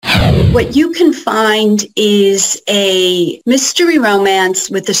What you can find is a mystery romance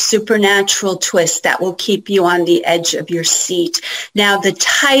with a supernatural twist that will keep you on the edge of your seat. Now, the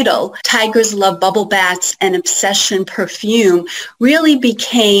title, Tigers Love Bubble Baths and Obsession Perfume, really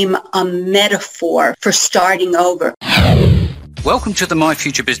became a metaphor for starting over. Welcome to the My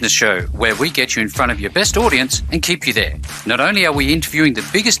Future Business Show, where we get you in front of your best audience and keep you there. Not only are we interviewing the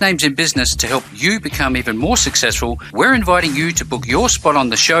biggest names in business to help you become even more successful, we're inviting you to book your spot on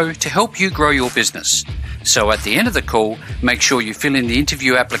the show to help you grow your business. So at the end of the call, make sure you fill in the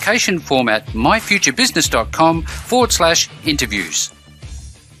interview application form at myfuturebusiness.com/interviews.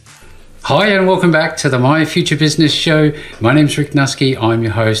 Hi and welcome back to the My Future Business Show. My name's Rick Nuske. I'm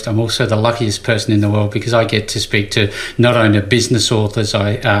your host. I'm also the luckiest person in the world because I get to speak to not only business authors,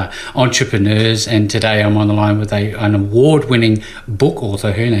 entrepreneurs, and today I'm on the line with an award-winning book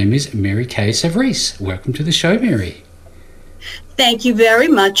author. Her name is Mary K Savarese. Welcome to the show, Mary. Thank you very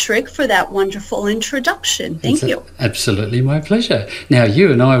much, Rick, for that wonderful introduction. Thank you. Absolutely my pleasure. Now,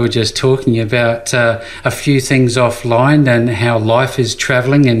 you and I were just talking about a few things offline and how life is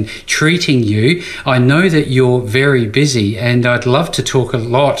traveling and treating you. I know that you're very busy, and I'd love to talk a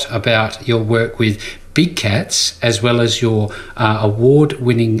lot about your work with big cats as well as your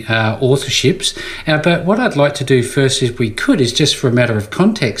award-winning authorships. But what I'd like to do first, if we could, is just for a matter of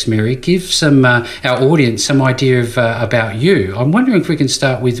context, Mary, give some our audience some idea of about you. I'm wondering if we can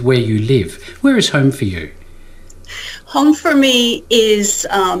start with where you live. Where is home for you? Home for me is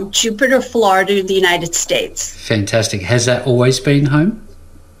Jupiter, Florida, the United States. Fantastic. Has that always been home?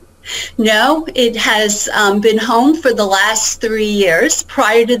 No, it has been home for the last 3 years.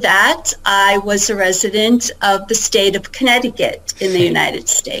 Prior to that, I was a resident of the state of Connecticut in the United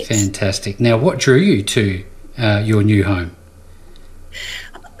States. Fantastic. Now, what drew you to your new home?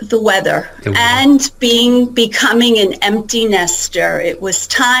 The weather. And becoming an empty nester. It was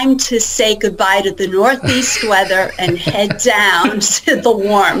time to say goodbye to the northeast weather and head down to the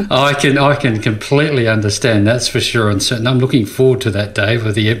warm. I can completely understand, that's for sure. And certainly I'm looking forward to that day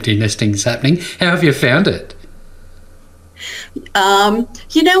where the empty nesting's happening. How have you found it?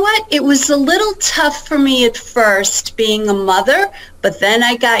 You know what? It was a little tough for me at first being a mother, but then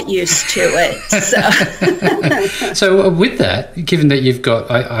I got used to it. So with that, given that you've got,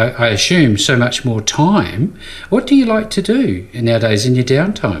 I assume, so much more time, what do you like to do nowadays in your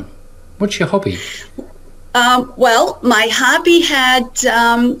downtime? What's your hobby? Well, my hobby had,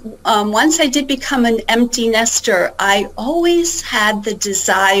 once I did become an empty nester, I always had the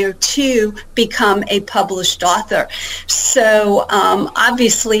desire to become a published author. So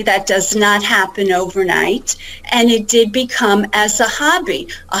obviously that does not happen overnight. And it did become as a hobby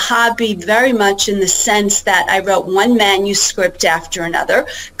very much in the sense that I wrote one manuscript after another,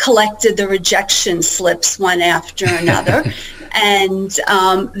 collected the rejection slips one after another. And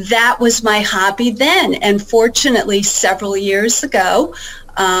that was my hobby then. And fortunately, several years ago,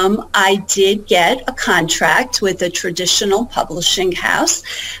 I did get a contract with a traditional publishing house.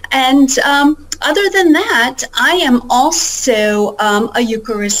 And other than that, I am also a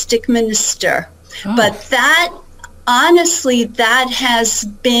Eucharistic minister. Oh. But that, honestly, that has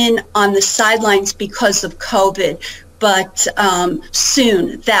been on the sidelines because of COVID. But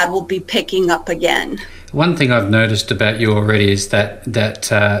soon that will be picking up again. One thing I've noticed about you already is that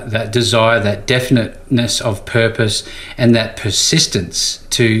desire, that definiteness of purpose, and that persistence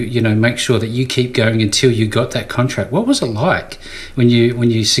to make sure that you keep going until you got that contract. What was it like when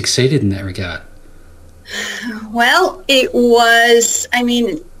you succeeded in that regard? Well, it was.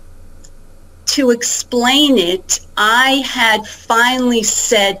 To explain it, I had finally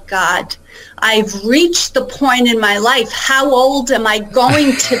said, God, I've reached the point in my life. How old am I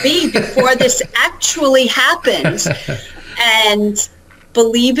going to be before this actually happens? And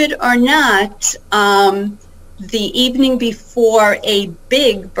believe it or not, the evening before a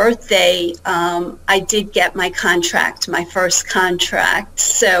big birthday, I did get my contract, my first contract.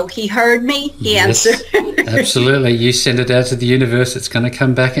 So he heard me, he answered. Absolutely. You send it out to the universe, it's going to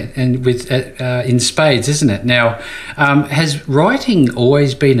come back and with in spades, isn't it? Now, has writing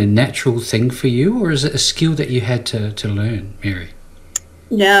always been a natural thing for you, or is it a skill that you had to learn, Mary?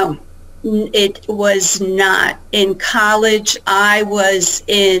 No. It was not. In college, I was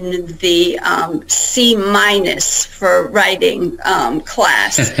in the C- for writing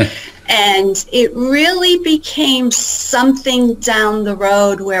class. And it really became something down the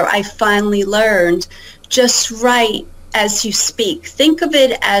road where I finally learned, just write as you speak. Think of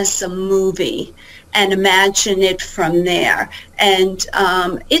it as a movie and imagine it from there. And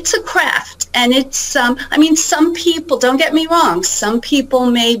it's a craft. And it's, some people, don't get me wrong, some people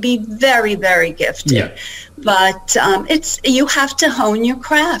may be very, very gifted. Yeah. But you have to hone your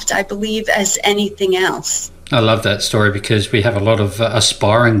craft, I believe, as anything else. I love that story because we have a lot of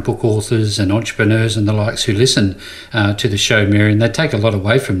aspiring book authors and entrepreneurs and the likes who listen to the show, Mary, and they take a lot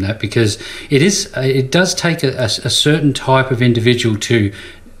away from that because it does take a certain type of individual to,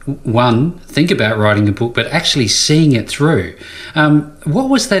 one, think about writing a book, but actually seeing it through. What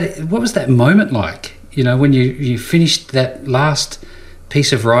was that moment like? You know, when you finished that last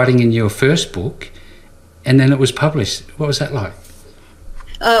piece of writing in your first book, and then it was published. What was that like?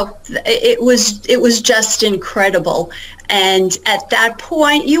 Oh, it was just incredible. And at that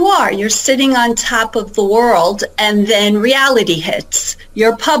point, you're sitting on top of the world, and then reality hits.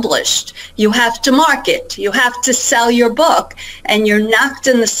 You're published. You have to market. You have to sell your book, and you're knocked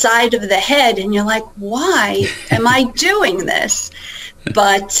in the side of the head, and you're like, why am I doing this?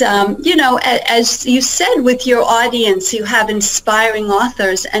 But, as you said, with your audience, you have inspiring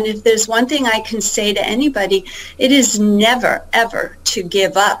authors. And if there's one thing I can say to anybody, it is never, ever to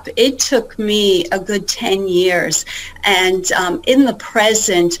give up. It took me a good 10 years. And in the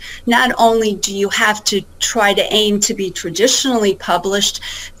present, not only do you have to try to aim to be traditionally published,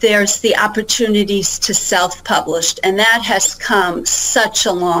 there's the opportunities to self-publish. And that has come such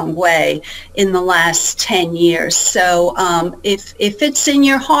a long way in the last 10 years. So if it's in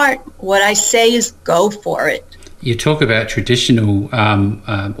your heart, what I say is go for it. You talk about traditional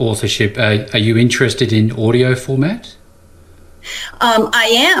authorship. Are you interested in audio format?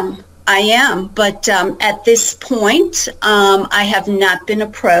 I am, but at this point, I have not been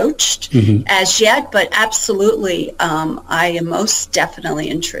approached as yet, but absolutely, I am most definitely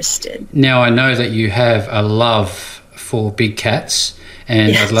interested. Now, I know that you have a love for big cats,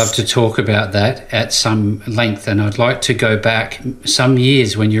 and yes. I'd love to talk about that at some length, and I'd like to go back some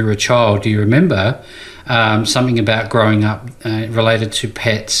years when you were a child. Do you remember something about growing up related to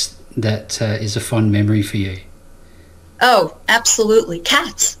pets that is a fond memory for you? Oh, absolutely.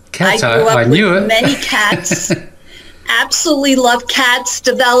 Cats. Cats, I grew up I knew with it. Many cats. Absolutely love cats.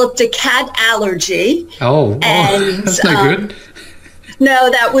 Developed a cat allergy. Oh, that's no good.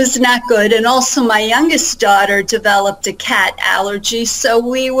 No, that was not good. And also my youngest daughter developed a cat allergy, so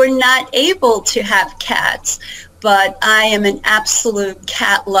we were not able to have cats. But I am an absolute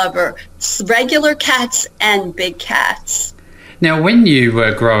cat lover, regular cats and big cats. Now, when you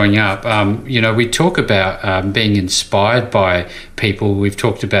were growing up, we talk about being inspired by people. We've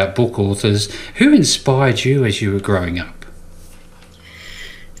talked about book authors. Who inspired you as you were growing up?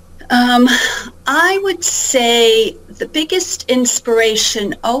 I would say the biggest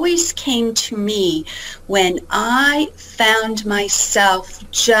inspiration always came to me when I found myself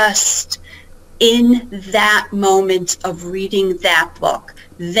just in that moment of reading that book.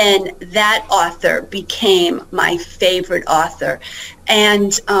 Then that author became my favorite author.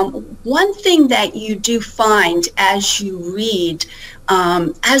 And one thing that you do find as you read,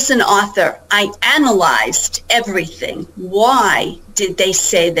 as an author, I analyzed everything. Why did they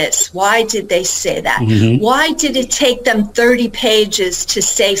say this? Why did they say that? Mm-hmm. Why did it take them 30 pages to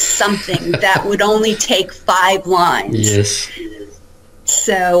say something that would only take 5 lines? Yes.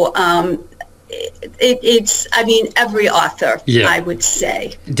 So, it's every author, I would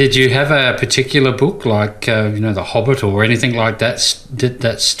say. Did you have a particular book like The Hobbit or anything like that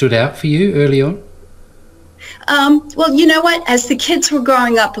that stood out for you early on? Well, you know what? As the kids were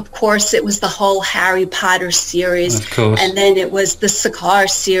growing up, of course, it was the whole Harry Potter series. Of course. And then it was the Cigar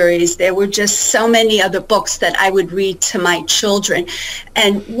series. There were just so many other books that I would read to my children.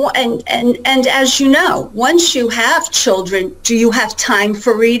 And as you know, once you have children, do you have time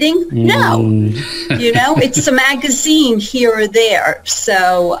for reading? No. It's a magazine here or there.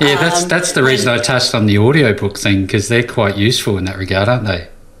 So that's the reason I touched on the audiobook thing, because they're quite useful in that regard, aren't they?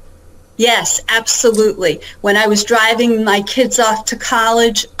 Yes, absolutely. When I was driving my kids off to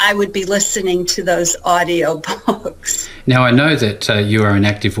college, I would be listening to those audio books. Now, I know that you are an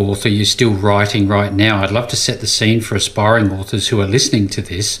active author. You're still writing right now. I'd love to set the scene for aspiring authors who are listening to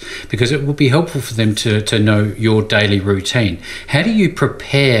this, because it will be helpful for them to know your daily routine. How do you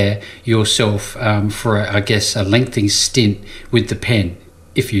prepare yourself for, a lengthy stint with the pen,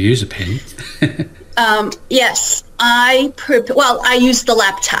 if you use a pen? Yes, I use the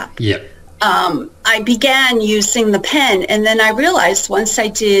laptop. Yep. I began using the pen, and then I realized once I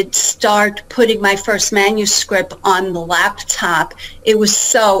did start putting my first manuscript on the laptop, it was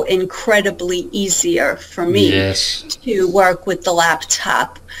so incredibly easier for me to work with the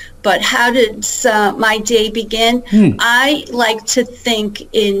laptop. But how does my day begin? I like to think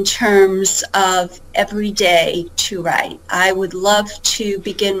in terms of every day to write. I would love to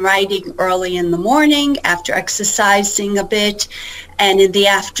begin writing early in the morning after exercising a bit, and in the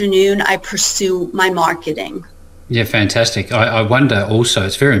afternoon I pursue my marketing. Yeah, fantastic. I wonder also,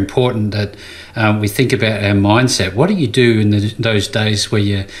 it's very important that we think about our mindset. What do you do in those days where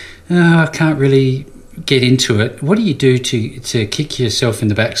you, I can't really get into it? What do you do to kick yourself in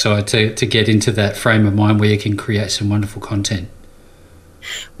the backside to get into that frame of mind where you can create some wonderful content?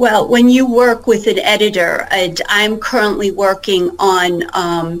 Well, when you work with an editor, and I'm currently working on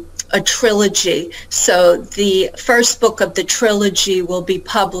a trilogy. So the first book of the trilogy will be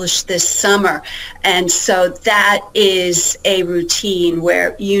published this summer. And so that is a routine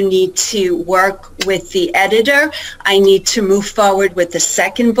where you need to work with the editor. I need to move forward with the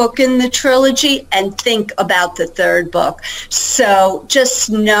second book in the trilogy and think about the third book. So just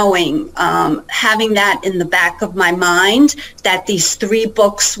knowing, having that in the back of my mind, that these 3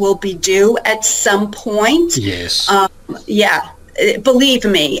 books will be due at some point. Yes. Yeah. Believe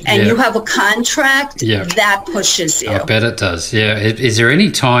me, and you have a contract, that pushes you. I bet it does, yeah. Is there any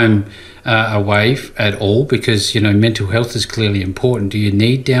time away at all? Because, mental health is clearly important. Do you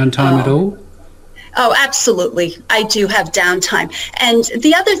need downtime at all? Oh, absolutely. I do have downtime. And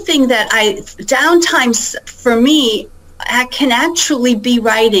the other thing that downtimes for me, I can actually be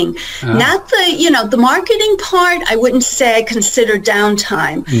writing. Not the marketing part, I wouldn't say I consider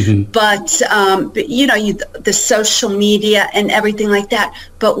downtime, but the social media and everything like that.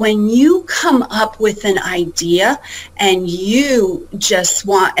 But when you come up with an idea and you just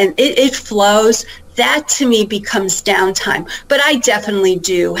want, and it flows, that to me becomes downtime. But I definitely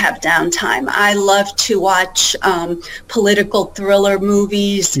do have downtime. I love to watch political thriller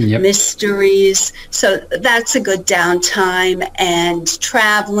movies, mysteries. So that's a good downtime. And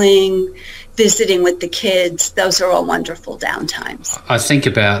traveling, visiting with the kids, those are all wonderful downtimes. I think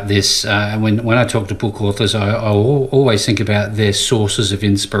about this when I talk to book authors, I always think about their sources of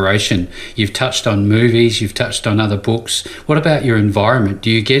inspiration. You've touched on movies, you've touched on other books. What about your environment? Do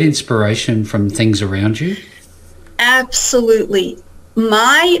you get inspiration from things around you? Absolutely.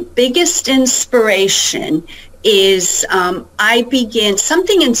 My biggest inspiration is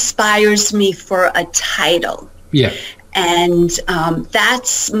something inspires me for a title. Yeah. And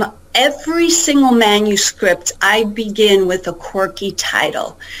that's every single manuscript. I begin with a quirky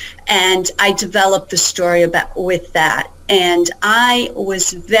title, and I develop the story with that. And I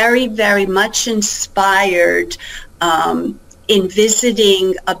was very, very much inspired in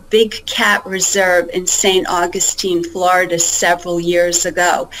visiting a big cat reserve in St. Augustine, Florida, several years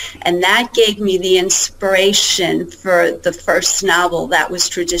ago. And that gave me the inspiration for the first novel that was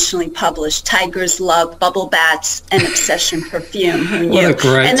traditionally published, Tigers Love Bubble Bats and Obsession Perfume. Who knew? What a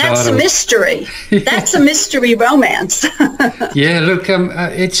great and that's title. A mystery. That's a mystery romance. Yeah, look,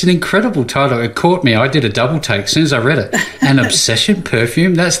 it's an incredible title. It caught me. I did a double take as soon as I read it. An Obsession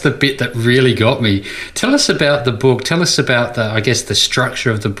Perfume, that's the bit that really got me. Tell us about the book. Tell us about the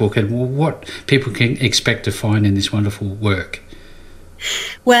structure of the book and what people can expect to find in this wonderful work.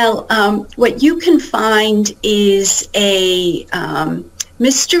 Well, what you can find is a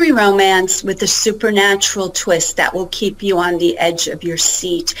mystery romance with a supernatural twist that will keep you on the edge of your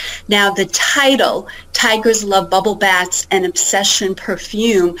seat. Now, the title, Tigers Love Bubble Bats and Obsession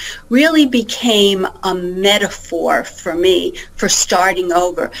Perfume, really became a metaphor for me for starting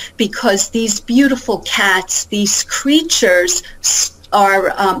over, because these beautiful cats, these creatures,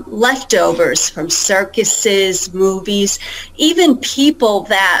 are leftovers from circuses, movies, even people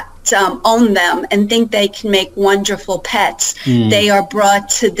that own them and think they can make wonderful pets. They are brought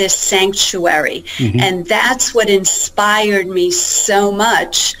to this sanctuary. And that's what inspired me so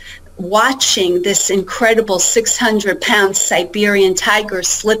much, watching this incredible 600-pound Siberian tiger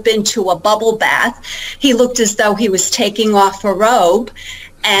slip into a bubble bath. He looked as though he was taking off a robe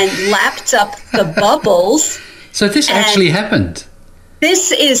and lapped up the bubbles. So this actually happened?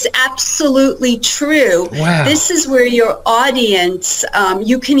 This is absolutely true. Wow. This is where your audience,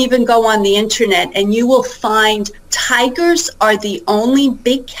 you can even go on the internet and you will find tigers are the only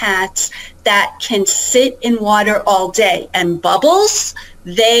big cats that can sit in water all day. And Bubbles,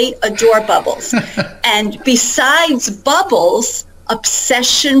 they adore Bubbles. And besides Bubbles,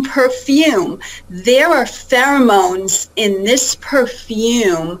 Obsession Perfume, there are pheromones in this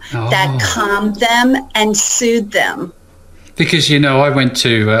perfume that calm them and soothe them. Because, I went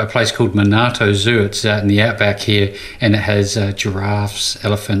to a place called Monarto Zoo. It's out in the outback here, and it has giraffes,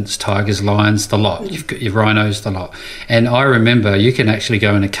 elephants, tigers, lions, the lot. You've got your rhinos, the lot. And I remember you can actually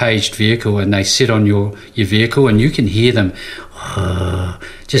go in a caged vehicle and they sit on your vehicle and you can hear them.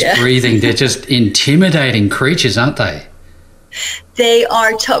 just breathing. They're just intimidating creatures, aren't they? They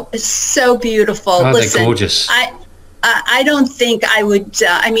are so beautiful. Oh, Listen, they're gorgeous. I don't think I would,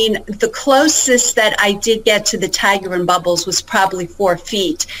 the closest that I did get to the tiger in bubbles was probably 4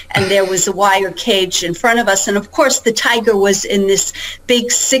 feet, and there was a wire cage in front of us. And of course, the tiger was in this big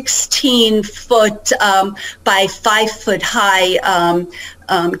 16-foot by 5-foot high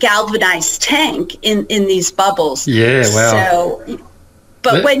galvanized tank in these bubbles. Yeah, wow. So,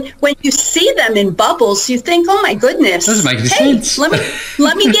 but when you see them in bubbles, you think, "Oh my goodness, doesn't make any sense."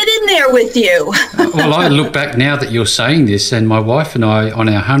 Let me get in there with you. Well, I look back now that you're saying this, and my wife and I, on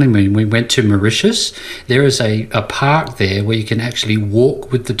our honeymoon, we went to Mauritius. There is a park there where you can actually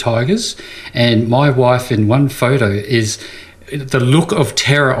walk with the tigers, and my wife in one photo is the look of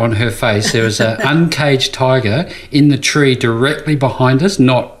terror on her face. There was an uncaged tiger in the tree directly behind us,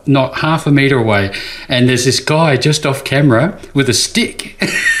 not half a metre away, and there's this guy just off camera with a stick.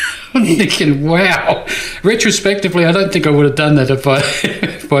 I'm thinking, wow. Retrospectively, I don't think I would have done that if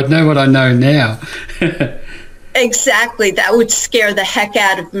I'd known what I know now. Exactly. That would scare the heck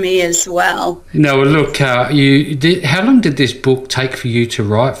out of me as well. No, look, how long did this book take for you to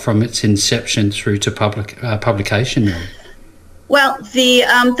write from its inception through to publication now? Well, the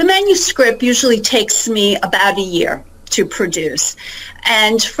manuscript usually takes me about a year to produce.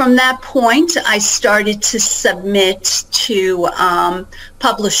 And from that point, I started to submit to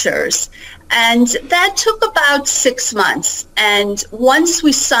publishers. And that took about 6 months. And once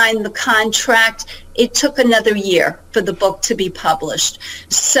we signed the contract, it took another year for the book to be published.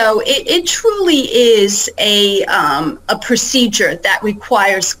 So it truly is a procedure that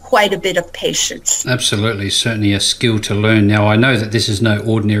requires quite a bit of patience. Absolutely, certainly a skill to learn. Now, I know that this is no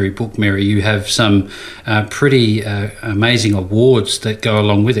ordinary book, Mary. You have some pretty amazing awards that go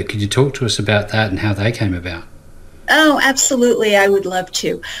along with it. Could you talk to us about that and how they came about? Oh, absolutely. I would love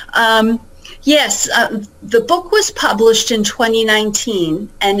to. Yes, the book was published in 2019,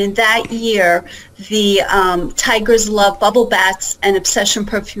 and in that year, the Tigers Love Bubble Baths and Obsession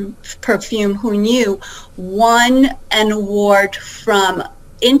Perfume Who Knew won an award from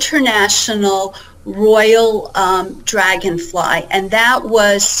International Royal Dragonfly, and that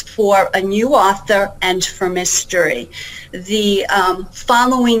was for a new author and for mystery. The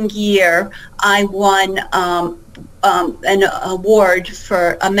following year, I won an award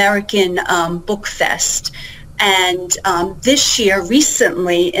for American Book Fest. And this year,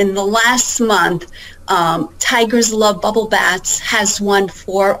 recently, in the last month, Tigers Love Bubble Baths has won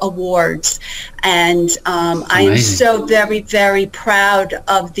 4 awards. And I am so very, very proud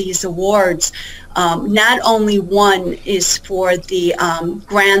of these awards. Not only one is for the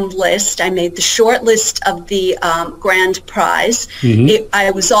grand list. I made the short list of the grand prize. Mm-hmm.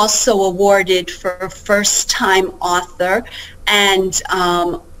 I was also awarded for first-time author, and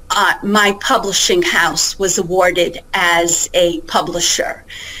my publishing house was awarded as a publisher.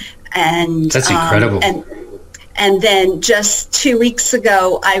 And that's incredible. And then just 2 weeks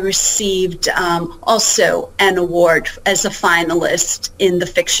ago, I received also an award as a finalist in the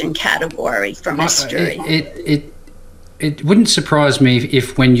fiction category for mystery. It wouldn't surprise me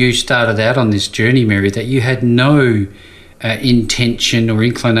if when you started out on this journey, Mary, that you had no intention or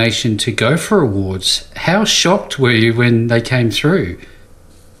inclination to go for awards. How shocked were you when they came through?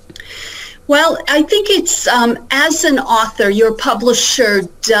 Well, I think it's, as an author, your publisher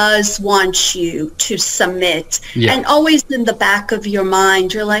does want you to submit. Yeah. And always in the back of your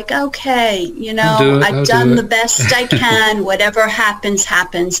mind, you're like, okay, I've done the best I can. Whatever happens,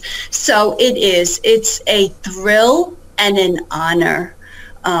 happens. So it's a thrill and an honor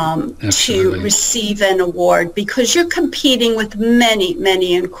to receive an award, because you're competing with many,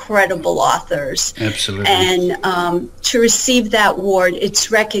 many incredible authors. Absolutely. And to receive that award,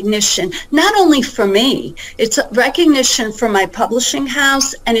 it's recognition, not only for me, it's recognition for my publishing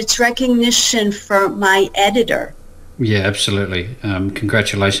house, and it's recognition for my editor. Yeah, absolutely.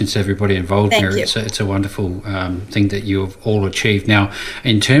 Congratulations to everybody involved there. It's a wonderful thing that you've all achieved. Now,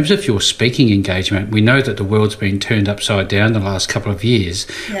 in terms of your speaking engagement, we know that the world's been turned upside down the last couple of years.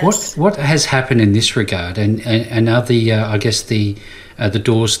 Yes. What has happened in this regard, and are the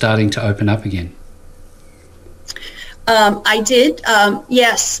doors starting to open up again? I did.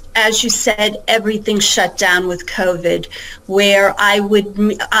 Yes, as you said, everything shut down with COVID, where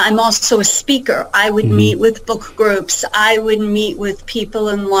I'm also a speaker. I would meet with book groups. I would meet with people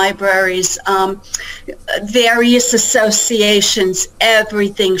in libraries, various associations.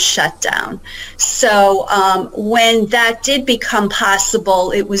 Everything shut down. So when that did become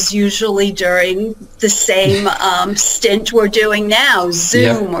possible, it was usually during the same stint we're doing now,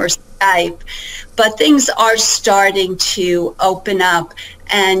 Zoom or Skype. but things are starting to open up.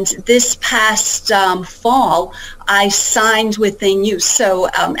 And this past fall, I signed with a new. So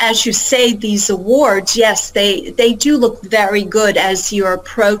as you say, these awards, yes, they do look very good as you're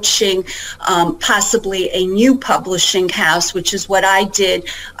approaching possibly a new publishing house, which is what I did.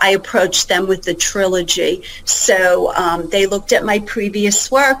 I approached them with the trilogy. So they looked at my previous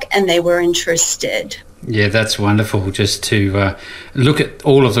work and they were interested. Yeah, that's wonderful, just to look at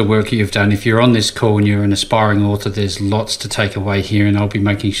all of the work you've done. If you're on this call and you're an aspiring author, there's lots to take away here, and I'll be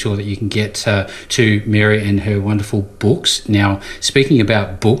making sure that you can get to Mary and her wonderful books. Now, speaking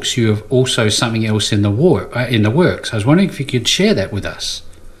about books, you have also something else in the works. I was wondering if you could share that with us.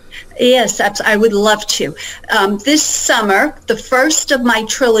 Yes, I would love to. This summer, the first of my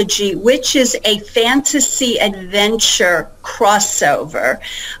trilogy, which is a fantasy adventure crossover,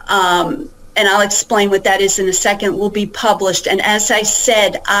 and I'll explain what that is in a second, will be published. And as I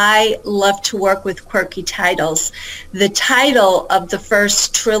said, I love to work with quirky titles. The title of the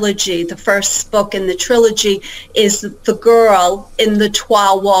first trilogy, the first book in the trilogy, is The Girl in the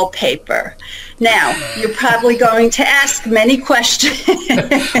Toile Wallpaper. Now, you're probably going to ask many questions.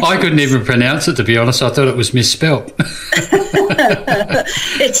 I couldn't even pronounce it, to be honest. I thought it was misspelt.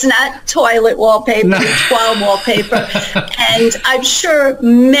 It's not toilet wallpaper, No. It's toile wallpaper. And I'm sure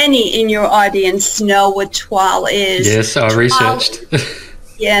many in your audience know what toile is. Yes, I researched.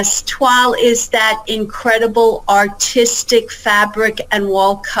 Yes, toile is that incredible artistic fabric and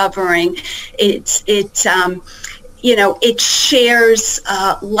wall covering. It shares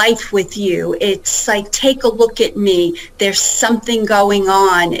life with you. It's like, take a look at me. There's something going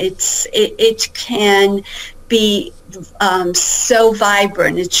on. It can be so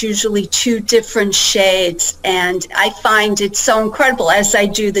vibrant. It's usually two different shades, and I find it so incredible. As I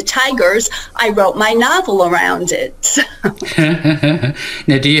do the tigers, I wrote my novel around it.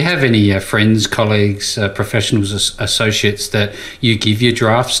 Now, do you have any friends, colleagues, professionals, associates that you give your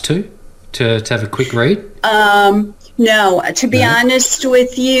drafts to have a quick read? No, to be honest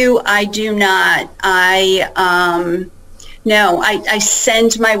with you, I do not. I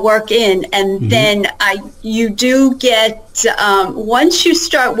send my work in, and then you do get, once you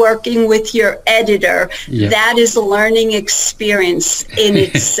start working with your editor, that is a learning experience in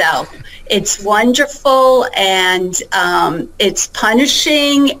itself. It's wonderful, and it's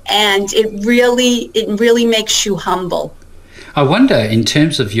punishing, and it really makes you humble. I wonder, in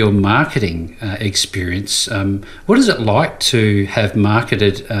terms of your marketing experience, what is it like to have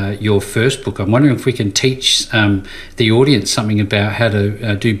marketed your first book? I'm wondering if we can teach the audience something about how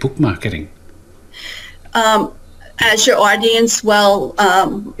to do book marketing. As your audience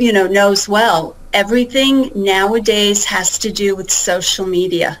knows well, everything nowadays has to do with social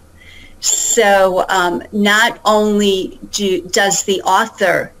media. So not only does the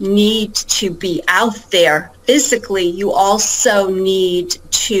author need to be out there physically, you also need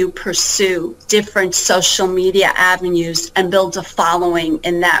to pursue different social media avenues and build a following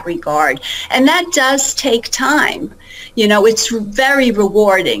in that regard. And that does take time. It's very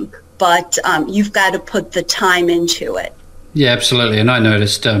rewarding, but you've got to put the time into it. Yeah, absolutely. And I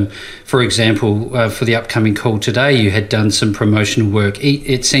noticed, for example, for the upcoming call today, you had done some promotional work.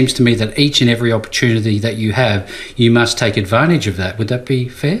 It seems to me that each and every opportunity that you have, you must take advantage of that. Would that be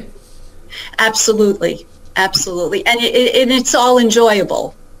fair? Absolutely. Absolutely. And it's all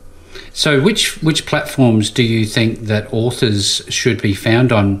enjoyable. So which platforms do you think that authors should be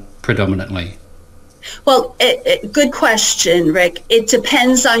found on predominantly? Well, good question, Rick. It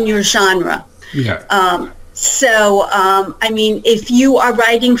depends on your genre. Yeah. If you are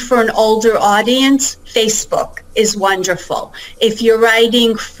writing for an older audience, Facebook is wonderful. If you're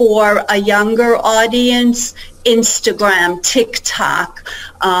writing for a younger audience, Instagram, TikTok,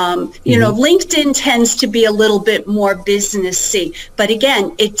 LinkedIn tends to be a little bit more businessy. But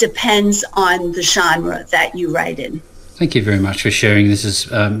again, it depends on the genre that you write in. Thank you very much for sharing. This has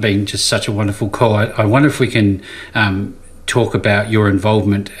been just such a wonderful call. I wonder if we can talk about your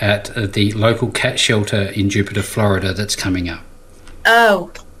involvement at the local cat shelter in Jupiter, Florida that's coming up.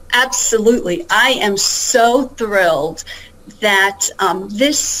 Oh, absolutely. I am so thrilled that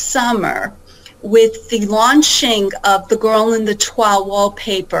this summer, with the launching of The Girl in the Toile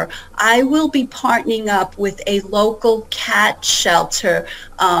Wallpaper, I will be partnering up with a local cat shelter,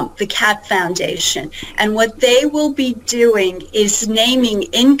 the Cat Foundation. And what they will be doing is naming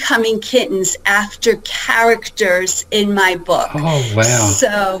incoming kittens after characters in my book. Oh, wow.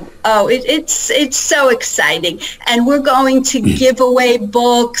 So, it's so exciting. And we're going to give away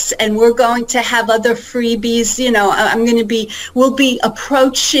books, and we're going to have other freebies. We'll be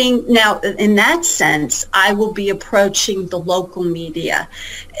approaching, now in that sense, I will be approaching the local media.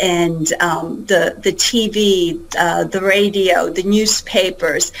 And and the TV, the radio, the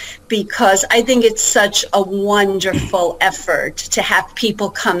newspapers, because I think it's such a wonderful effort to have people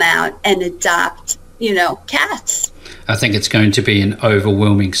come out and adopt, cats. I think it's going to be an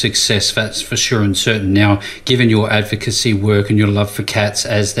overwhelming success, that's for sure and certain. Now, given your advocacy work and your love for cats,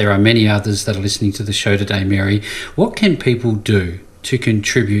 as there are many others that are listening to the show today, Mary, what can people do to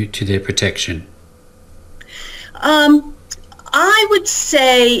contribute to their protection? I would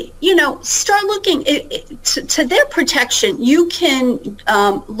say, start looking to their protection. You can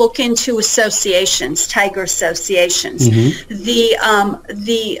look into associations, tiger associations.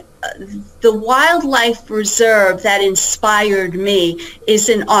 The wildlife reserve that inspired me is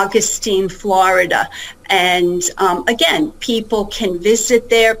in Augustine, Florida. And again, people can visit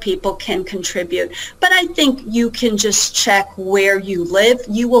there, people can contribute. But I think you can just check where you live.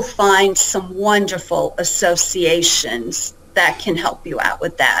 You will find some wonderful associations that can help you out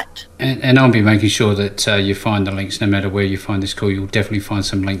with that. And I'll be making sure that you find the links. No matter where you find this call, you'll definitely find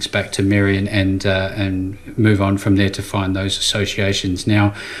some links back to Mary and move on from there to find those associations.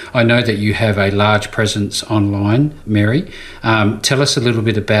 Now, I know that you have a large presence online, Mary. Tell us a little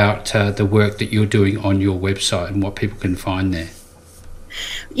bit about the work that you're doing on your website and what people can find there.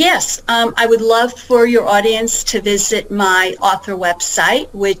 Yes, I would love for your audience to visit my author website,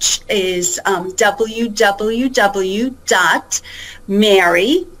 which is www.Mary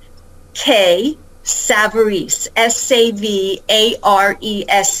K Savarese, Savarese.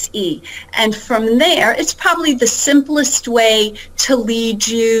 And from there, it's probably the simplest way to lead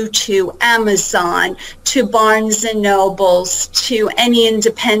you to Amazon, to Barnes and Nobles, to any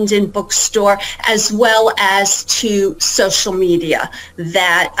independent bookstore, as well as to social media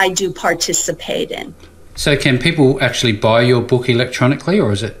that I do participate in. So can people actually buy your book electronically,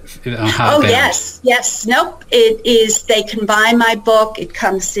 or is it hardbound? Oh, yes. Nope. It is. They can buy my book. It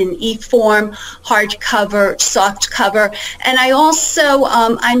comes in e-form, hardcover, soft cover. And I also,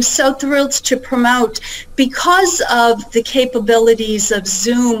 I'm so thrilled to promote, because of the capabilities of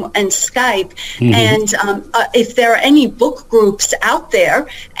Zoom and Skype, and if there are any book groups out there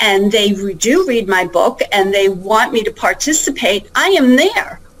and they do read my book and they want me to participate, I am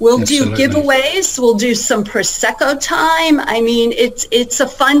there. We'll Absolutely. Do giveaways. We'll do some Prosecco time. I mean, it's a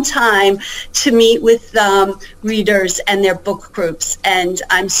fun time to meet with readers and their book groups. And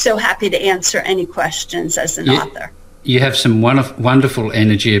I'm so happy to answer any questions as an author. You have some wonderful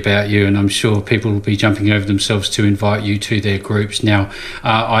energy about you, and I'm sure people will be jumping over themselves to invite you to their groups. Now,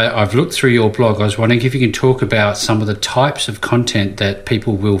 I've looked through your blog. I was wondering if you can talk about some of the types of content that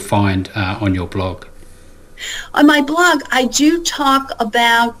people will find on your blog. On my blog, I do talk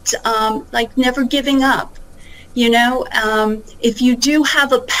about never giving up. If you do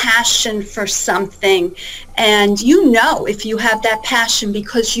have a passion for something, and if you have that passion,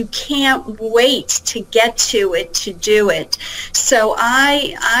 because you can't wait to get to it, to do it. So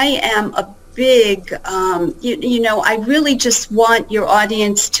I am a big, I really just want your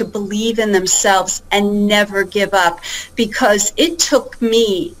audience to believe in themselves and never give up, because it took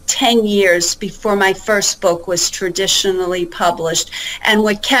me 10 years before my first book was traditionally published. And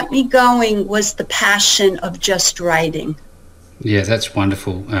what kept me going was the passion of just writing. Yeah, that's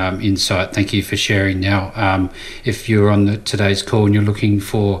wonderful insight. Thank you for sharing. Now, if you're on today's call and you're looking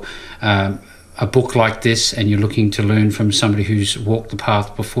for a book like this and you're looking to learn from somebody who's walked the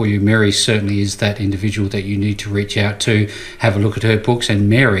path before you, Mary certainly is that individual that you need to reach out to, have a look at her books. And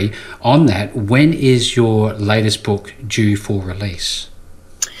Mary, on that, when is your latest book due for release?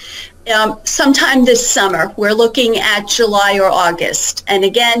 Sometime this summer. We're looking at July or August. And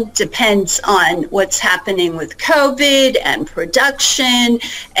again, depends on what's happening with COVID and production,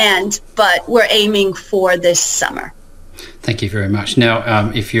 but we're aiming for this summer. Thank you very much. Now,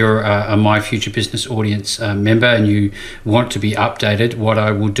 if you're a My Future Business audience member and you want to be updated, what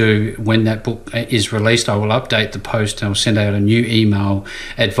I will do when that book is released, I will update the post and I'll send out a new email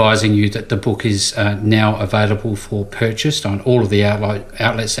advising you that the book is now available for purchase on all of the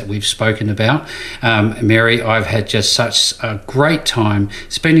outlets that we've spoken about. Mary, I've had just such a great time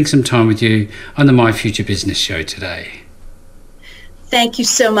spending some time with you on the My Future Business show today. Thank you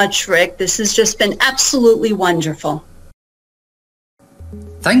so much, Rick. This has just been absolutely wonderful.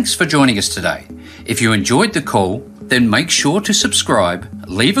 Thanks for joining us today. If you enjoyed the call, then make sure to subscribe,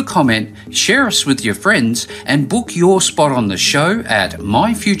 leave a comment, share us with your friends, and book your spot on the show at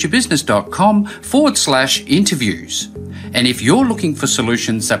myfuturebusiness.com/interviews. And if you're looking for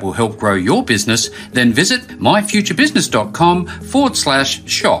solutions that will help grow your business, then visit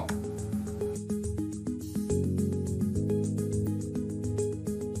myfuturebusiness.com/shop.